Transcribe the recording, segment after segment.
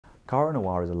Cara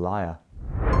Noir is a liar.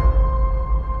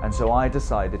 And so I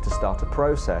decided to start a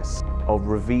process of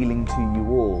revealing to you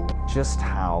all just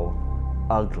how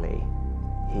ugly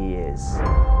he is.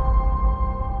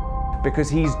 Because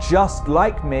he's just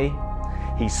like me.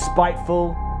 He's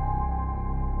spiteful.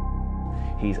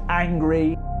 He's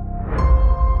angry.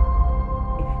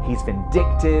 He's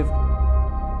vindictive.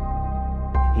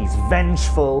 He's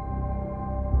vengeful.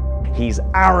 He's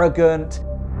arrogant.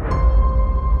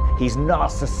 He's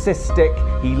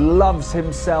narcissistic. He loves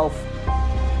himself.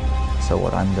 So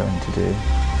what I'm going to do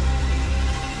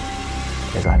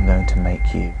is I'm going to make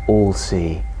you all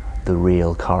see the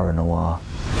real Cara Noir.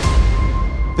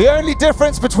 The only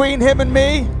difference between him and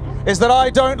me is that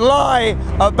I don't lie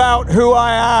about who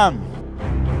I am.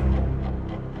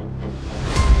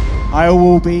 I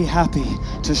will be happy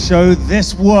to show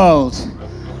this world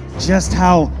just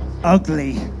how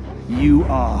ugly you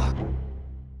are.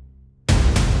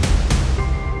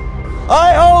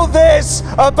 I hold this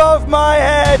above my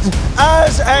head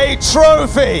as a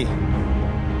trophy.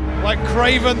 Like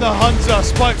Craven the Hunter,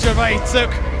 Spike Trivet took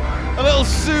a little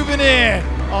souvenir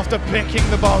after picking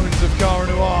the bones of Cara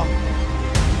Noir.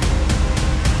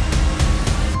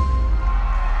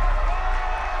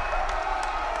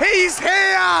 He's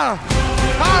here!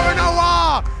 Cara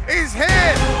Noir is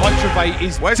here! Spike Trivet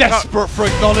is desperate for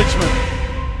acknowledgement.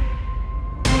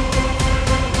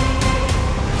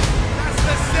 That's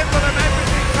the symbol of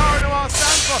everything Cara Noir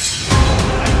stands for.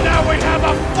 And now we have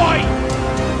a fight!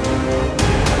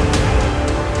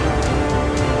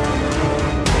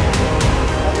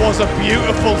 What was a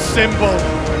beautiful symbol.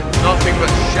 Nothing but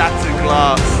shattered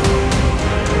glass.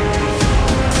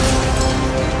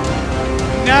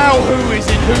 Now who is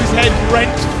in whose head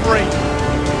rent-free?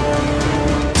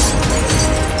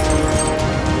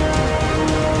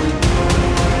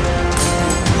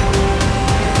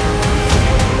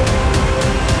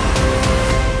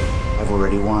 I've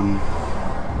already won.